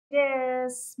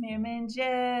Yes,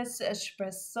 mirëmëngjes,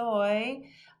 shpresoj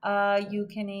ju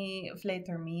keni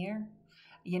fletër mirë,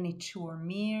 jeni quar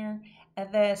mirë,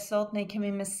 edhe sot ne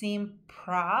kemi mësim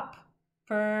prap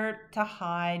për të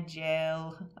hajë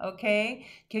gjellë, okay?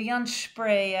 Kjo janë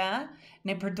shpreja,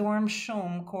 ne përdorim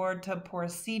shumë kur të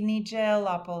porosini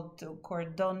gjellë apo kur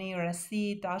doni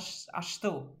recetë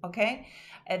ashtu, okay?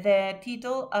 Edhe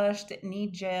titull është një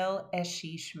gjellë e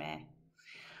shijshme.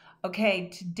 Okay,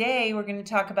 today we're going to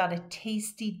talk about a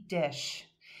tasty dish.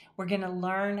 We're going to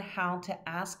learn how to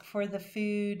ask for the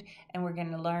food, and we're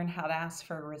going to learn how to ask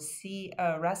for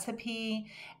a recipe.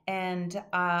 And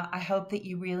I hope that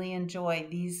you really enjoy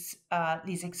these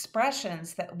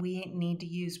expressions that we need to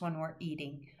use when we're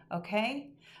eating.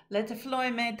 Okay? Let's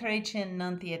fly me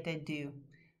 392.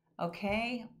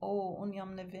 Okay? Oh, unë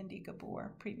jam në vendi gabuar.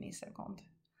 Prit një sekond.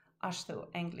 Ashtu,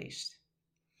 anglisht.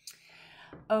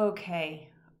 Okay.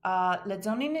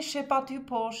 Lexoni në shqip aty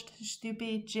poshtë, shtypi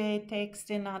gjej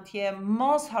tekstin atje,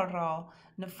 mos harro,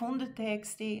 në fund të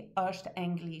teksti është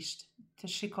anglisht. Të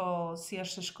shiko si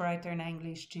është shkruar në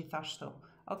anglisht gjithashtu.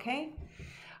 Okay?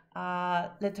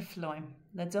 Le të fillojmë.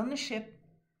 Lexoni në shqip,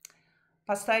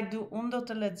 pastaj unë do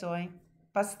të lexoj,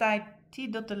 pastaj ti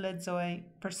do të lexoj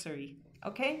përsëri.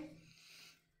 Okay?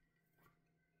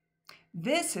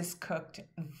 This is cooked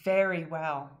very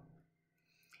well.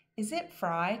 Is it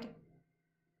fried?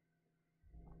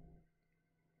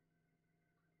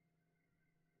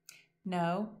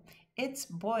 No, it's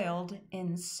boiled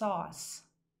in sauce.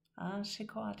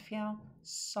 Shiko atë fjalë,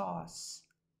 sauce.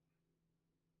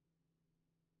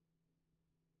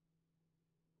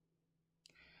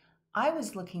 I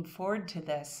was looking forward to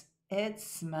this. It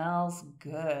smells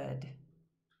good.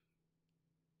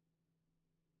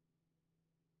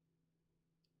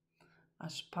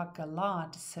 Është pak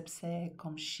gallat sepse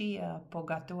kom shia po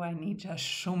gatuar një gjë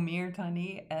shumë mirë tani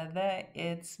edhe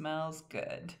it smells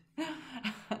good.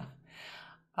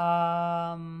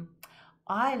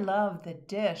 I love the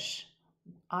dish.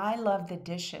 I love the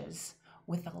dishes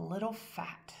with a little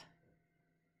fat.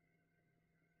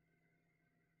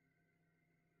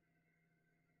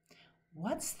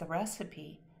 What's the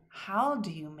recipe? How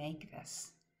do you make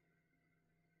this?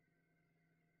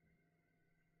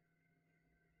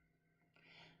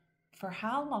 For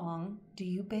how long do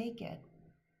you bake it?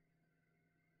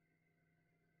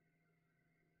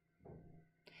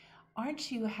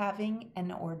 Aren't you having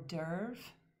an hors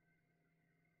d'oeuvre?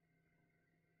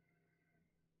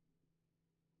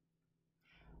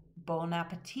 Bon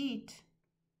appetit.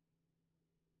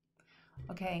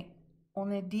 Okay,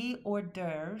 on a dit hors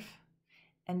d'oeuvre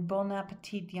and bon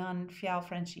appetit janë fjalë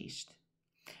francishtë,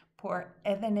 por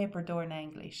edhe ne përdor në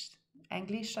anglisht.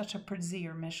 Anglisht është të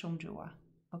përzir me shumë gjua.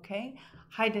 Okay?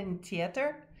 Hajde në tjetër.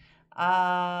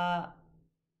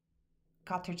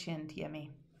 400 jemi.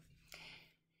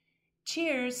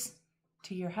 Cheers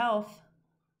to your health.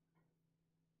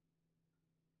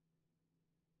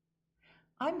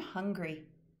 I'm hungry.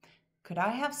 Could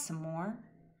I have some more?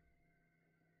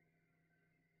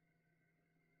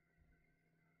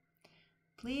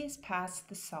 Please pass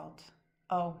the salt.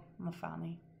 Oh,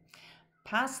 Mafani.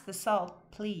 Pass the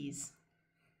salt, please.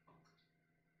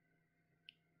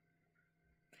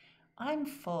 I'm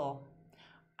full.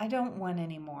 I don't want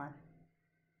any more.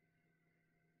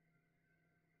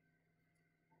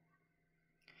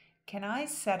 Can I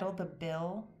settle the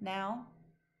bill now?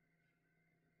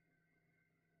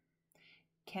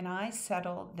 Can I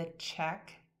settle the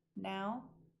check now?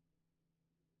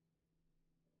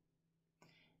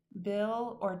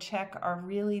 Bill or check are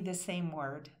really the same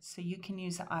word, so you can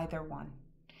use either one.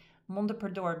 Mund të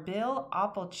përdor bill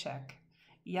apo check.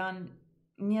 Janë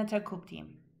një të kuptim.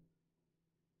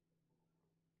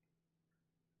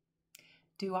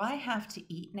 Do I have to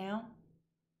eat now?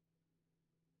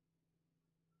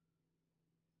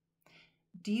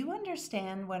 Do you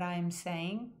understand what I am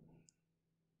saying?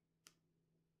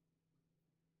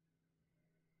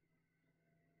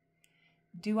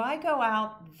 Do I go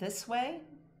out this way?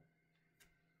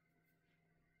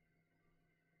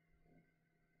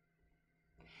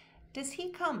 Does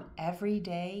he come every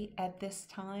day at this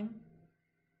time?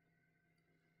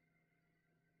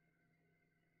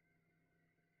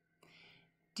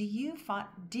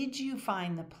 Did you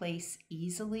find the place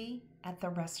easily at the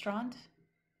restaurant?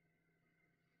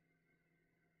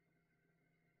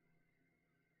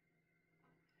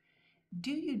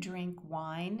 Do you drink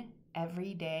wine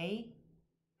every day?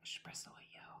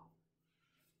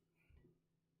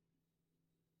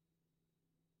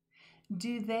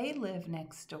 Do they live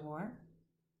next door?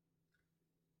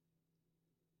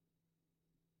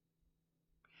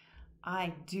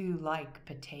 I do like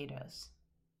potatoes.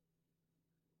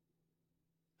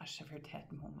 Është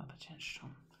vërtet mua më pëlqen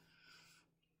shumë.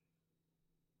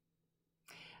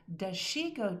 Does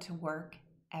she go to work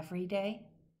every day?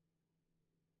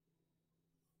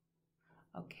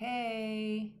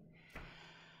 Okay.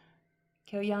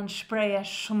 Kjo janë shpreha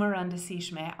shumë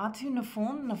rëndësishme. Aty në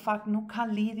fund, në fakt nuk ka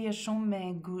lidhje shumë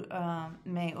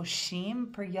me ushqim,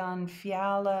 për janë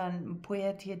fjala në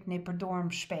pyetjet ne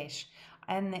përdorim shpesh.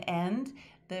 In the end,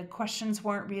 the questions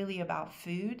weren't really about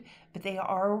food, but they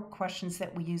are questions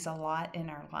that we use a lot in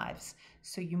our lives.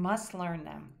 So you must learn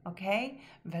them, okay?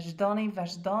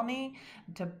 Vazhdoni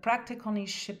të praktikoni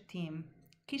shqiptim.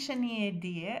 Kisha një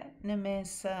ide në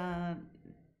mes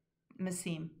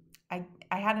mësim.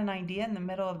 I had an idea in the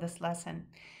middle of this lesson.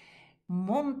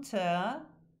 Mund të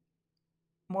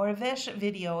morë vesh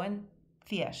videoin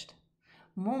thjesht.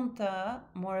 Mund të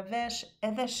morë vesh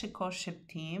edhe shiko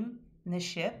shqiptim në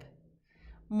shqip.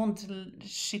 Mund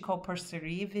të shiko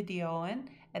përsëri videoin,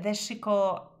 edhe shiko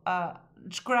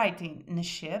shkrajtin në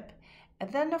shqip.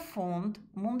 Edhe në fund,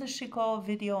 mund të shiko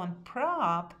videoin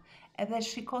prap, edhe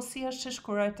shiko si është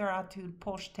shkruar aty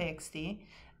poshtë teksti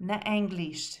në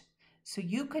anglisht. So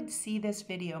you could see this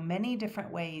video many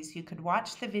different ways. You could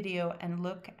watch the video and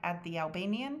look at the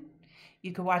Albanian.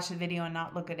 You could watch the video and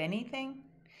not look at anything.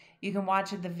 You can watch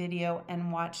the video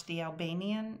and watch the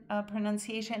Albanian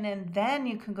pronunciation, and then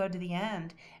you can go to the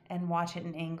end and watch it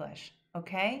in English,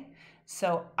 okay?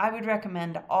 So I would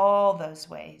recommend all those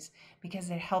ways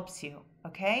because it helps you,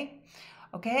 okay?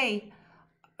 Okay,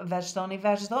 vazhdoni,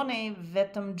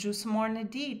 vetëm gjysmorë në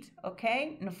ditë,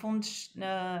 okay? Në fund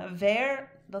në verë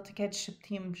do të ketë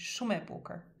shqiptim shumë e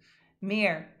bukur.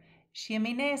 Mirë,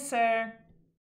 shihemi nesër.